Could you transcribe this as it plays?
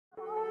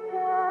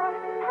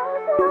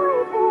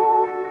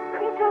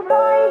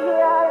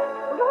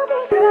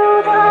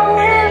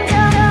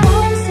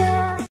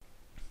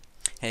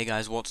Hey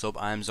guys, what's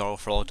up? I'm Zorle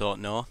for all who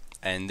don't know,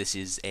 and this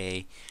is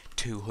a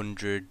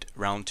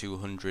round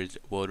 200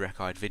 world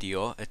record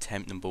video,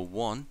 attempt number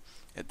 1.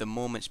 At the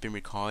moment it's been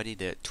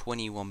recorded at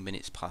 21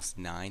 minutes past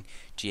 9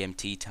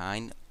 GMT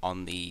time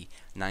on the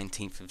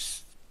 19th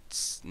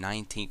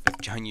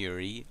of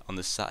January on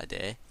the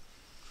Saturday.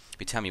 By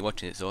the time you're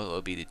watching it though,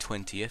 it'll be the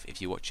 20th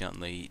if you're watching it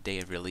on the day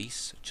of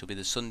release, which will be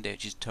the Sunday,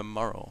 which is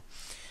tomorrow.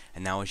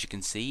 And now, as you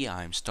can see,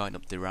 I'm starting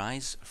up the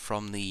Riese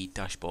from the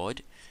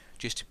dashboard,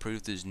 just to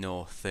prove there's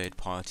no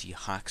third-party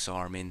hacks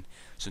or I'm in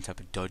some type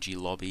of dodgy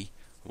lobby,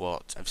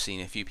 what I've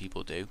seen a few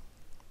people do.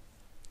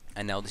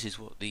 And now this is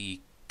what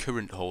the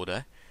current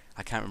holder,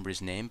 I can't remember his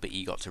name, but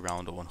he got to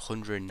round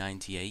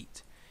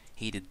 198.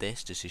 He did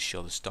this just to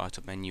show the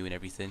startup menu and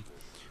everything.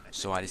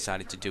 So I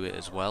decided to do it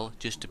as well,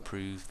 just to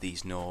prove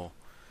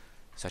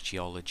it's actually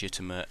all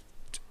legitimate,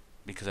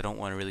 because I don't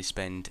want to really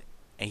spend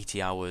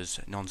 80 hours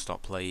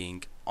non-stop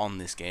playing on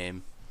this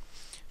game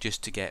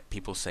just to get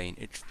people saying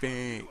it's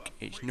fake,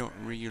 it's not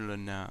real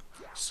and that.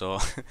 So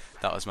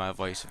that was my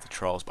voice of the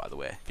trolls, by the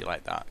way. If you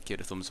like that, give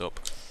it a thumbs up.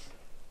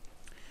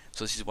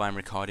 So this is why I'm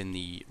recording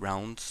the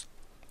rounds.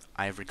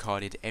 I've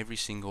recorded every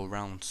single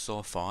round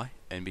so far,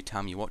 and by the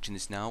time you're watching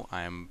this now,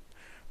 I am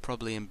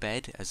probably in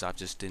bed, as I've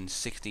just done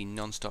 60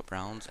 non-stop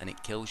rounds, and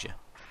it kills you.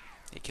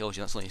 It kills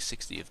you. That's only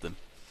 60 of them.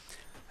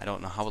 I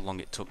don't know how long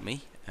it took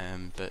me,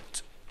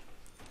 but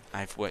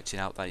I've worked it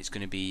out that it's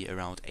going to be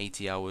around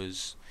 80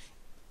 hours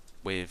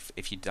with,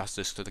 that's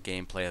just the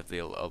gameplay of the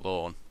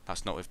alone,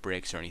 that's not with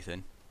breaks or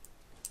anything.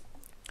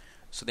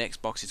 So the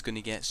Xbox is going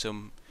to get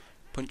some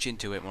punch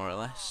into it, more or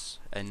less.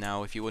 And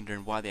now if you're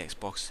wondering why the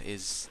Xbox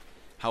is,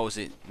 how is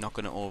it not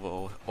going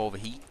to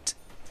overheat,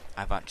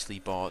 I've actually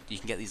bought, you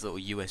can get these little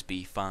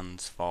USB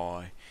fans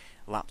for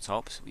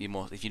laptops.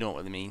 If you know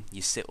what I mean,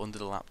 you sit under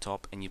the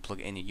laptop and you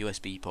plug it in a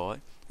USB port,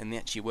 and they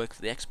actually work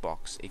for the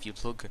Xbox. If you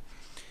plug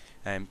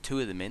two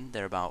of them in,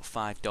 they're about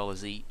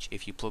 $5 each.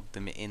 If you plug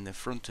them in the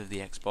front of the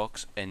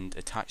Xbox and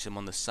attach them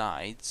on the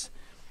sides,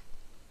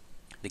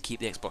 they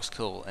keep the Xbox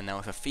cool. And now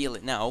if I feel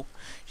it now,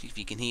 if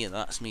you can hear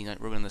that, that's me like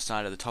rubbing on the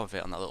side of the top of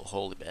it on that little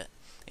holy bit.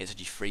 It's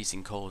actually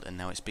freezing cold, and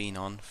now it's been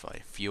on for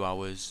a few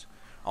hours.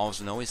 All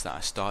I know is that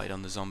I started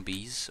on the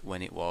zombies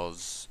when it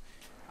was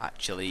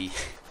actually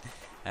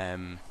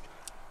it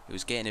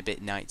was getting a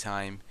bit night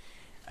time,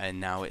 and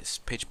now it's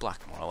pitch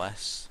black, more or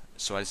less.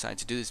 So I decided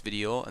to do this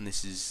video, and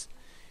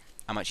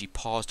I'm actually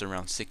paused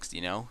around 60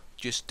 now,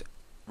 just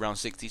around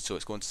 60, so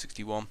it's going to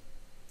 61.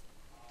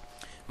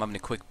 I'm having a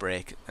quick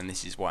break, and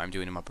this is what I'm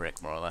doing in my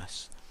break, more or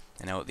less.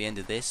 And now at the end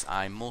of this,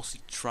 I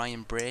mostly try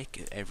and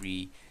break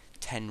every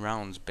 10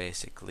 rounds,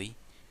 basically,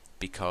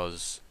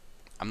 because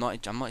I'm not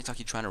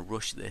exactly trying to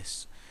rush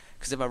this.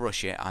 Because if I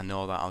rush it, I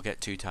know that I'll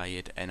get too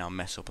tired and I'll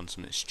mess up on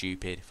something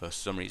stupid. For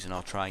some reason,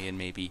 I'll try and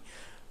maybe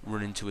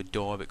run into a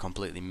door but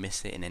completely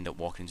miss it and end up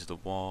walking into the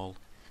wall,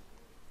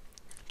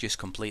 just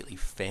completely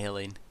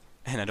failing.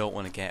 And I don't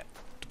want to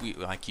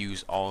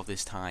use all of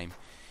this time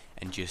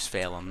and just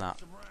fail on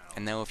that.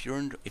 And now if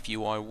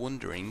you are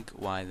wondering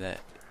why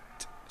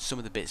some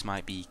of the bits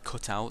might be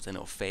cut out and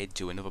it'll fade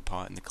to another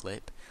part in the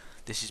clip,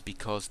 this is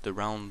because the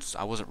rounds,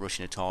 I wasn't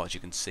rushing at all. As you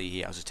can see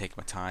here, I was just taking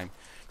my time,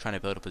 trying to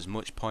build up as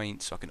much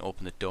points so I can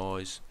open the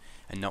doors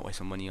and not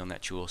waste my money on the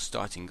actual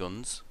starting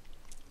guns.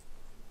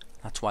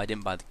 That's why I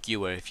didn't buy the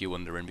Gewehr, if you're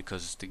wondering,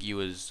 because the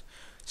Gewehr's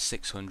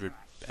 600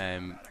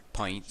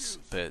 points,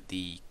 but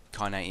the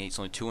Car 98 is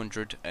only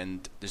 200,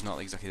 and there's not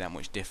exactly that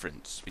much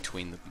difference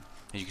between them.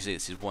 As you can see,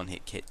 this is one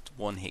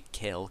hit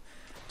kill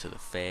to the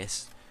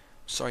face.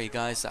 Sorry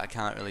guys that I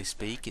can't really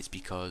speak. It's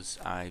because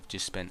I've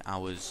just spent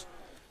hours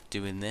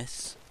doing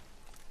this.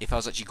 If I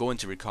was actually going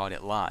to record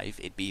it live,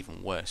 it'd be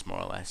even worse,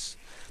 more or less.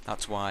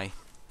 That's why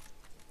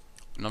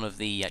none of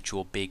the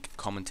actual big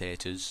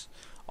commentators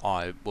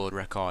or world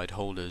record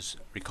holders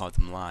record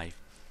them live.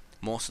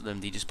 Most of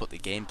them, they just put the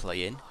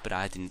gameplay in, but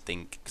I didn't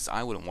think, because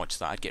I wouldn't watch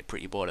that. I'd get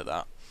pretty bored of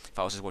that. If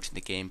I was just watching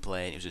the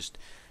gameplay and it was just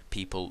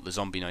people, the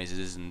zombie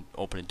noises and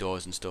opening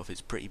doors and stuff,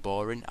 it's pretty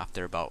boring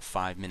after about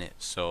 5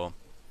 minutes. So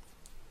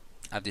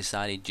I've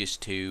decided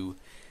just to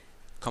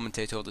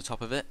commentate over the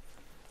top of it.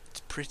 It's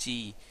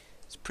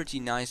pretty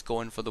nice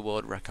going for the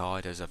world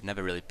record, as I've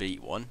never really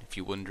beat one, if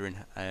you're wondering.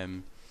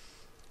 And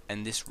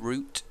this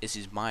route, this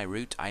is my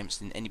route. I haven't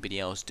seen anybody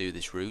else do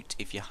this route.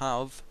 If you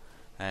have,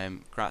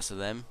 congrats to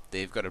them.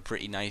 They've got a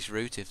pretty nice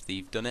route if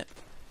they've done it.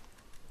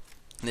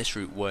 This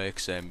route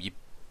works.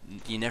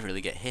 You never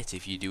really get hit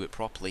if you do it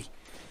properly,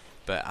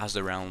 but as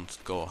the rounds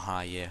go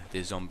higher,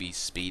 the zombies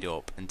speed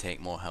up and take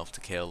more health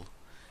to kill.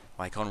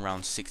 Like on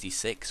round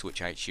 66,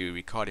 which I actually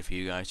recorded for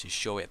you guys to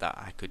show it that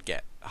I could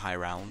get high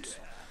rounds,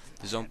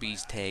 the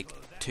zombies take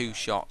 2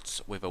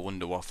 shots with a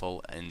Wonder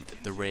Waffle, and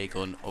the ray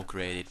gun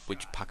upgraded,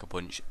 which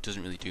Pack-a-Punch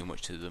doesn't really do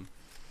much to them,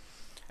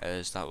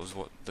 as that was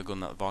what the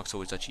gun that Voxel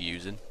was actually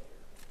using.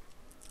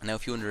 Now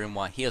if you're wondering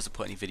why he hasn't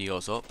put any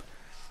videos up,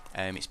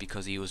 it's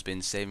because he has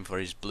been saving for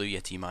his Blue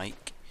Yeti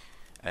mic,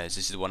 as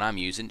this is the one I'm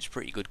using. It's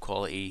pretty good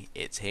quality,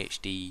 it's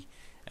HD,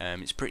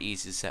 It's pretty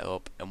easy to set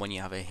up, and when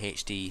you have a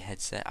HD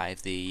headset, I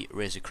have the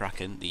Riese,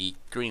 the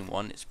green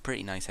one. It's a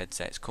pretty nice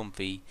headset, it's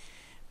comfy,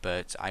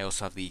 but I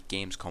also have the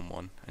Gamescom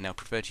one, and I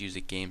prefer to use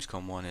the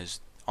Gamescom one, as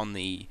on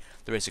the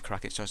Riese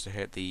it starts to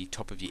hurt the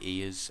top of your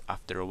ears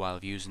after a while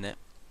of using it.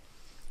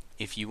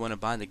 If you want to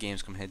buy the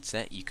Gamescom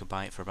headset, you can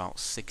buy it for about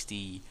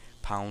 £60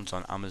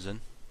 on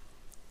Amazon.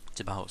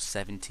 It's about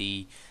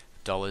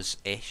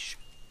 $70-ish.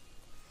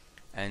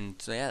 And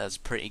so yeah, that's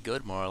pretty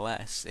good, more or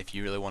less. If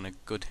you really want a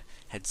good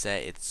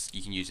headset,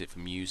 you can use it for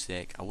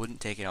music. I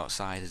wouldn't take it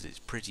outside as it's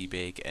pretty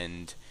big,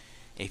 and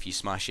if you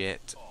smash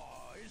it,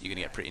 you're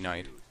gonna get pretty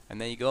annoyed. And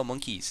there you go,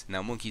 monkeys.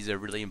 Now monkeys are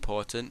really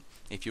important.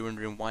 If you're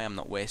wondering why I'm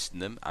not wasting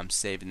them, I'm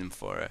saving them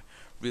for a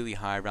really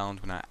high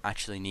round when I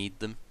actually need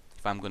them.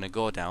 If I'm gonna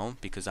go down,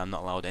 because I'm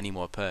not allowed any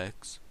more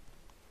perks.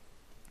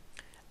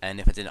 And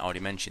if I didn't already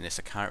mention this,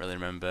 I can't really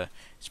remember.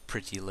 It's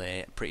pretty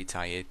late, pretty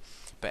tired.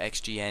 But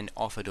XGN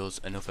offered us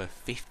another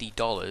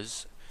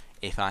 $50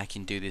 if I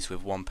can do this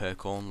with one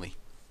perk only.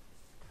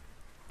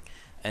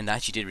 And I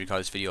actually did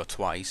record this video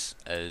twice,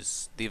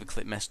 as the other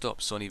clip messed up.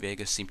 Sony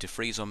Vegas seemed to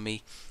freeze on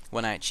me.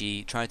 When I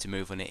actually tried to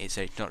move on it, it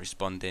said it's not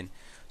responding,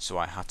 so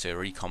I had to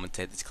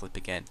re-commentate this clip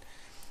again.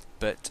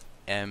 But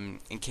in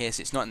case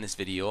it's not in this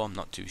video, I'm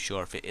not too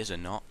sure if it is or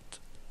not.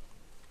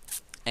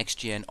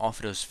 XGN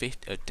offered us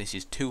this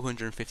is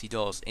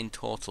 $250 in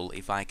total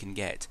if I can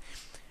get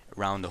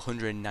around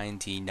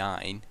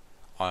 199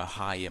 or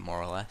higher,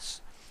 more or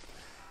less.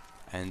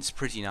 And it's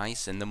pretty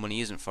nice, and the money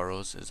isn't for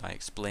us, as I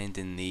explained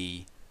in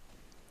the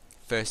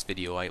first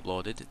video I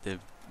uploaded. The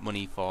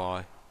money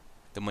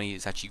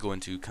is actually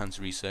going to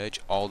cancer research.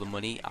 All the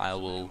money, I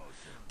will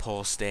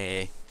post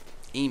a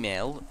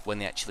email when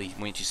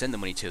you send the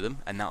money to them,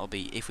 and that'll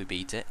be if we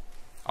beat it,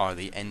 or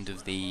the end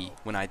of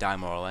when I die,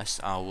 more or less.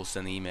 I will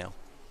send the email.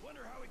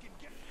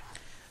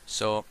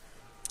 So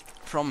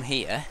from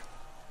here,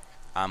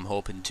 I'm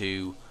hoping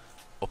to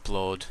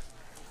upload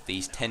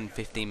these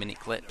 10-15 minute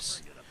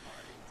clips.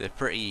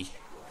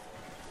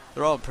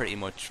 They're all pretty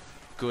much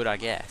good, I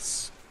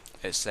guess,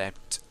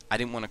 except I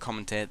didn't want to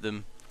commentate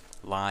them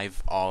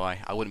live, or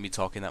I wouldn't be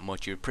talking that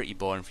much. It would be pretty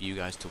boring for you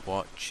guys to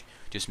watch,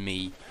 just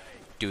me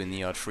doing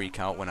the odd freak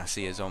out when I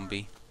see a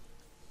zombie.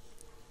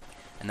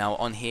 And now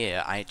on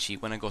here,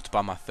 when I go to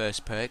buy my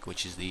first perk,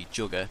 which is the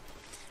Jugger,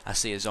 I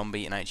see a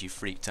zombie and I actually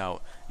freaked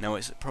out. Now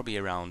it's probably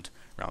around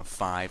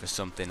 5 or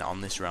something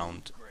on this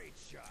round.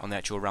 On the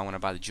actual round when I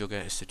buy the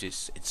Jugger,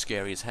 it's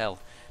scary as hell,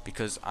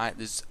 because I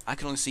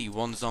can only see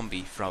one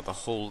zombie throughout the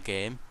whole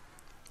game,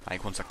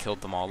 like once I killed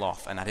them all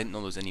off, and I didn't know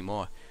there was any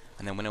more.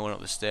 And then when I went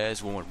up the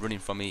stairs, one went running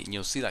from me, and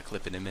you'll see that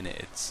clip in a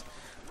minute.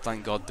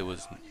 Thank God there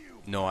was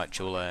no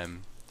actual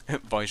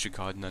voice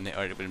recording on it, or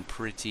it would have been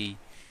pretty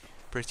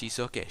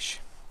suckish.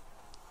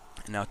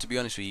 Now, to be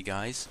honest with you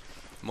guys,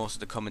 most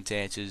of the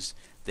commentators,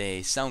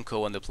 they sound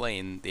cool when they're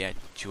playing the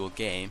actual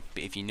game,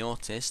 but if you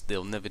notice,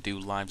 they'll never do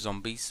live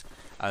zombies,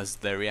 as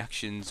their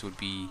reactions would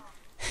be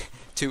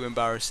too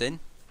embarrassing.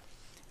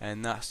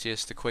 And that's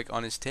just a quick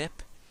honest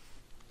tip,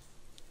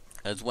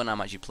 as when I'm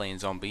actually playing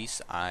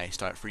zombies, I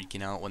start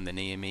freaking out when they're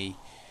near me,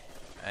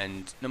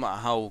 and no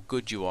matter how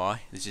good you are,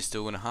 this is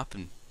still going to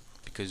happen,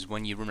 because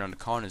when you run around the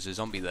corner, there's a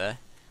zombie there.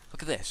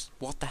 Look at this,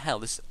 what the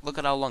hell, look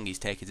at how long he's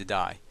taking to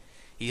die.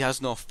 He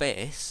has no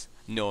face,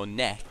 no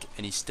neck,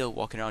 and he's still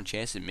walking around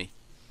chasing me.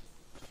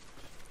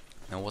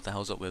 Now what the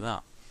hell's up with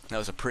that? That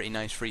was a pretty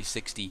nice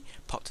 360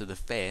 pop to the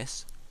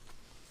face.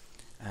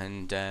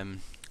 And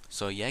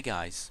so yeah,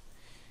 guys.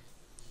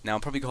 Now I'll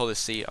probably call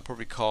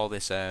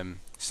this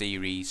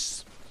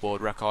series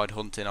world record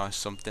hunting or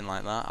something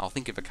like that. I'll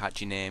think of a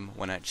catchy name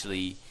when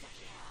actually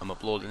I'm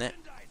uploading it.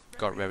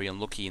 Got very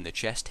unlucky in the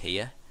chest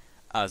here,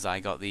 as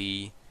I got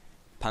the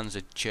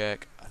Panzer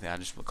Chirk. I think I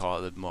just would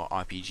call it the more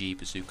RPG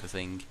bazooka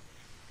thing.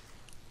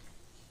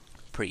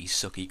 Pretty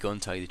sucky gun,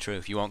 tell you the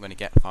truth. You aren't going to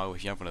get far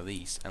if you have one of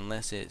these,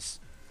 unless it's...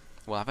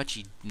 Well, I've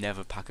actually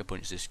never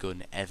pack-a-punched this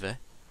gun, ever.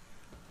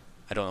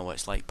 I don't know what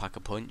it's like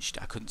pack-a-punched.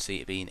 I couldn't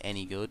see it being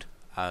any good,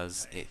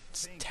 as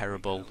it's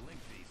terrible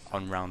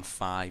on round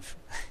 5.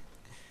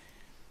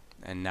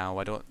 And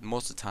now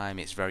most of the time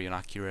it's very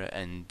inaccurate,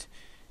 and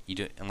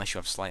unless you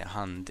have sleight of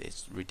hand,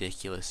 it's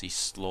ridiculously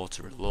slow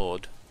to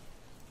reload.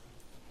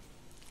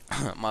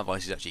 My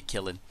voice is actually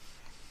killing.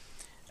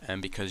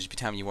 Because by the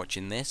time you're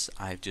watching this,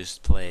 I've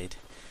just played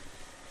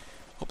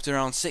up to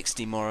around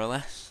 60, more or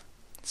less.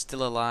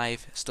 Still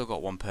alive, still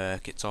got one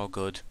perk, it's all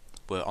good.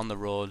 We're on the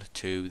road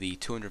to the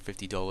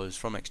 $250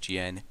 from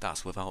XGN.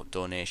 That's without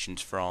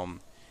donations from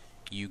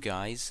you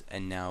guys,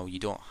 and now you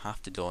don't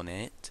have to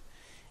donate.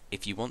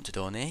 If you want to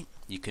donate,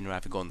 you can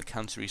either go on the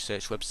Cancer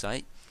Research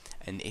website,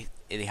 and if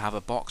they have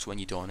a box when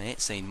you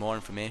donate saying more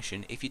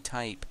information. If you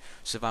type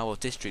Survival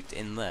District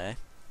in there,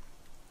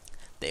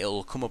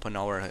 it'll come up on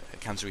our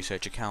Cancer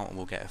Research account, and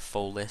we'll get a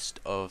full list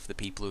of the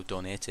people who've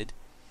donated.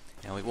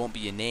 Now it won't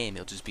be your name,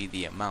 it'll just be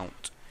the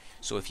amount.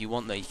 So if you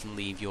want that, you can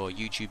leave your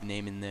YouTube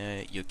name in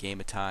there, your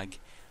gamer tag,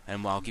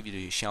 and I'll give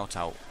you a shout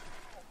out,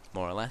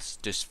 more or less,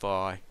 just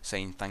for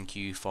saying thank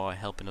you for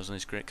helping us on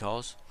this great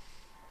cause.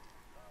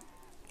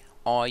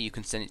 or you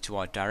can send it to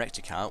our direct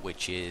account,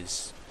 which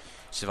is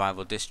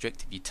Survival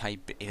District. If you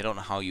type it, I don't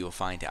know how you'll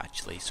find it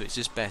actually, so it's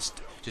just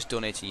best just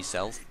donating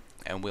yourself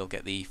and we'll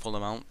get the full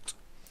amount.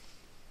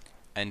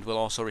 And we'll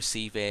also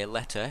receive a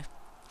letter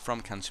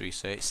from Cancer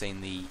Research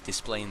saying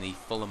displaying the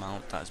full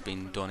amount that has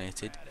been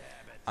donated.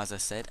 As I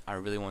said, I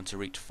really want to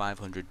reach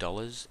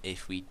 $500.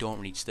 If we don't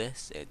reach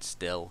this, it's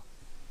still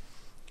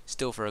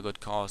for a good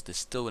cause. They're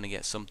still going to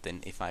get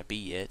something if I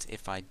beat it.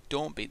 If I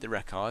don't beat the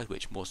record,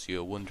 which most of you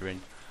are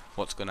wondering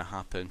what's going to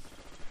happen,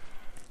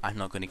 I'm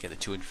not going to get the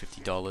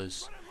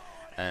 $250,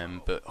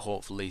 but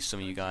hopefully some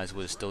of you guys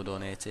would have still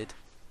donated,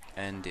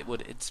 and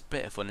it's a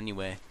bit of fun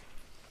anyway.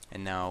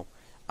 And now,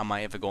 am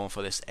I ever going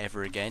for this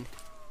ever again?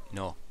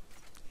 No,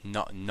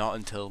 not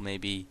until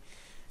maybe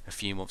a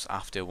few months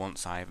after,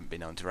 once I haven't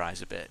been on to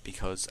Riese a bit,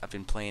 because I've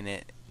been playing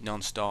it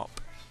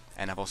non-stop,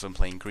 and I've also been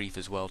playing Grief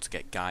as well to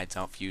get guides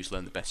out for you to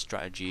learn the best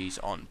strategies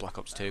on Black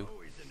Ops 2.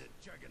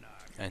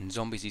 And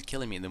Zombies is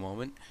killing me at the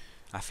moment.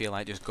 I feel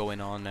like just going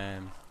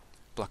on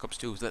Black Ops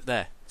 2.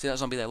 There, see that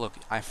zombie there? Look,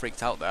 I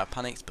freaked out there, I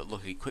panicked, but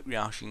look, he quick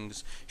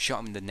reactions, shot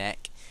him in the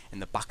neck,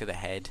 in the back of the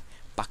head,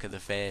 back of the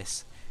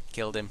face,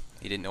 killed him.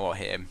 He didn't know what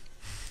hit him.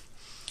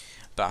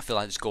 But I feel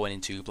like just going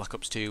into Black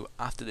Ops 2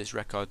 after this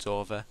record's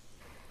over,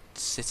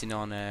 sitting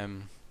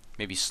on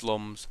maybe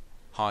slums,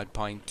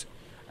 hardpoint,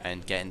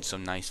 and getting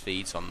some nice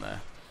feeds on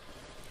there.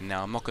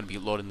 Now I'm not going to be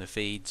loading the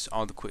feeds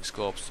or the quick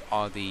scopes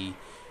or the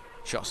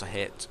shots I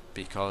hit,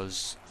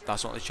 because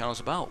that's not what this channel's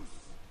about.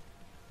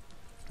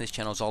 This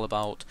channel's all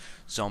about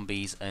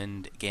zombies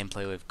and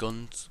gameplay with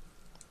guns.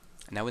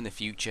 Now in the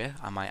future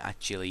I might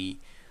actually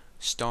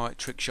start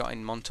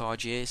trick-shotting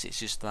montages. It's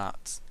just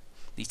that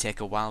they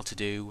take a while to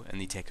do and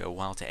they take a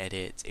while to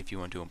edit if you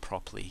want to do them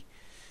properly.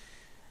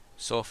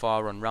 So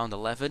far on round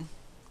 11,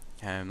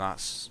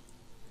 that's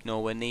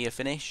nowhere near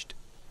finished.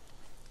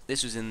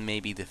 This was in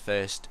maybe the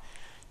first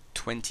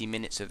 20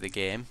 minutes of the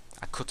game.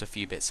 I cut a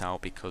few bits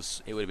out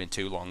because it would have been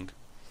too long,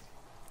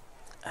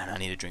 and I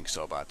need a drink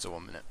so bad, so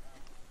 1 minute.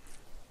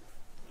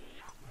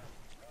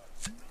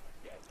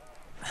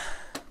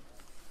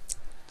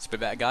 It's a bit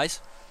better,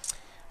 guys.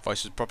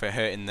 Voice was proper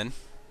hurting then.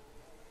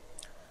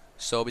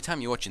 So by the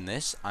time you're watching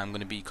this, I'm going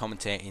to be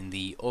commentating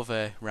the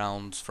other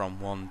rounds from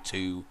 1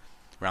 to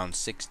round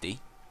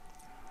 60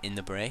 in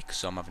the break,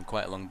 so I'm having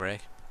quite a long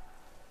break.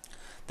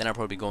 Then I'll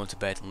probably be going to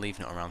bed and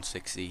leaving it around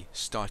 60,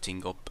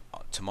 starting up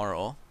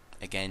tomorrow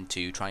again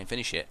to try and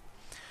finish it.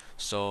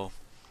 So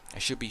I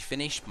should be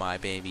finished by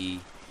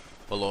maybe,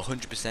 well,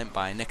 100%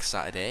 by next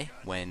Saturday,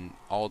 when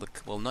all the,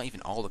 well, not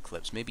even all the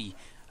clips, maybe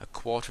a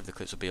quarter of the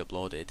clips will be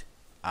uploaded,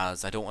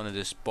 as I don't want to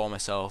just bore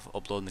myself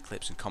uploading the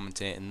clips and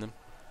commentating them.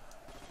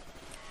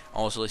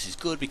 Also, this is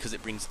good because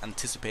it brings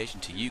anticipation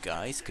to you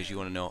guys, because you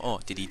want to know, oh,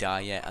 did he die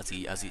yet? Has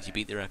he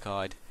beat the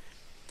record?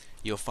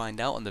 You'll find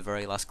out on the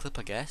very last clip,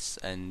 I guess,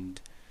 and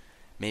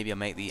maybe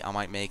I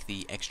might make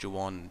the extra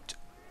one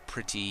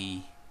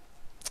pretty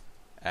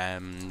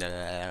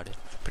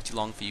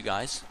long for you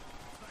guys.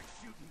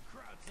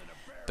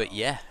 But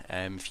yeah,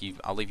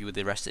 I'll leave you with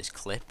the rest of this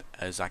clip,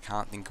 as I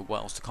can't think of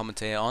what else to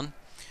commentate on.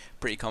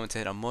 Pretty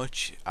commentate on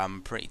much.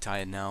 I'm pretty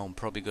tired now. I'm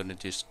probably gonna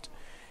just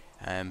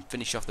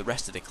finish off the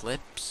rest of the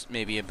clips,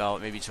 maybe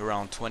to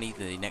around 20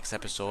 the next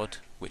episode,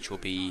 which will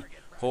be,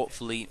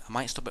 hopefully, I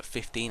might stop at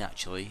 15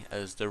 actually,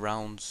 as the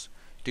rounds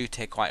do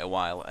take quite a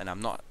while and I'm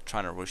not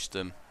trying to rush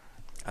them.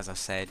 As I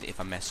said, if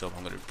I mess up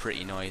I'm going to be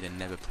pretty annoyed and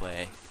never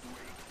play.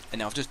 And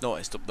now I've just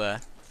noticed up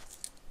there,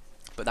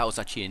 but that was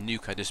actually a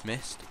nuke I just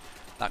missed.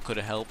 That could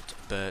have helped,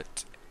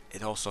 but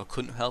it also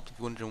couldn't help. If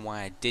you're wondering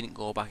why I didn't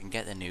go back and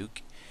get the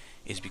nuke,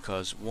 is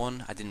because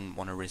one, I didn't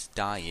want to risk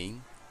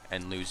dying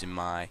and losing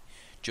my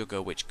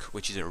Jugger,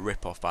 which is a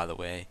rip-off, by the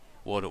way.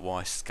 World at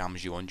War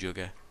scams you on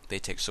Jugger. They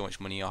take so much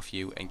money off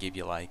you and give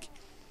you, like,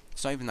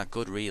 it's not even that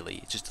good really,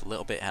 it's just a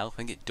little bit of health. I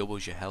think it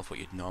doubles your health what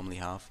you'd normally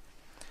have.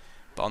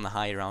 But on the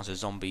higher rounds the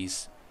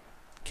zombies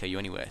kill you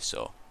anyway,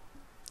 so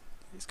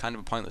it's kind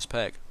of a pointless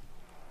perk.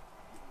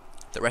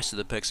 The rest of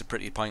the perks are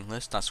pretty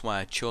pointless. That's why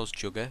I chose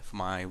Jugger for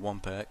my one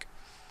perk.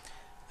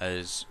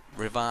 As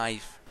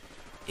Revive,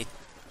 it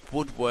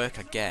would work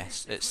I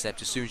guess,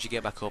 except as soon as you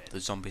get back up the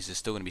zombies are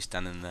still going to be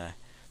standing there.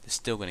 They're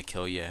still going to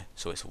kill you,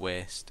 so it's a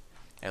waste.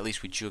 At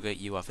least with Jugger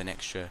you have an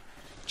extra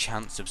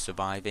chance of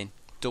surviving.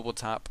 Double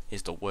tap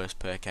is the worst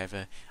perk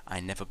ever. I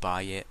never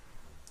buy it.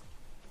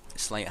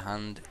 Sleight of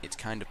hand, it's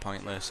kind of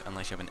pointless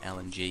unless you have an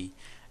LMG,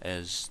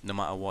 as no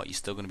matter what you're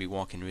still going to be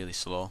walking really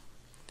slow.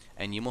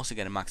 And you mostly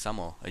get a max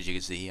ammo, as you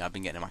can see. I've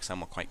been getting a max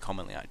ammo quite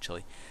commonly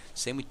actually.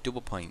 Same with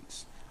double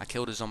points. I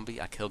killed a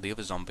zombie, I killed the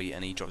other zombie,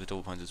 and he dropped the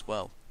double points as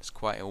well. It's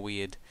quite a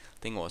weird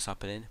thing what's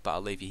happening, but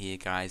I'll leave you here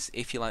guys.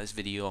 If you like this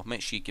video,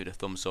 make sure you give it a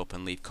thumbs up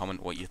and leave a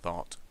comment what you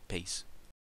thought. Peace.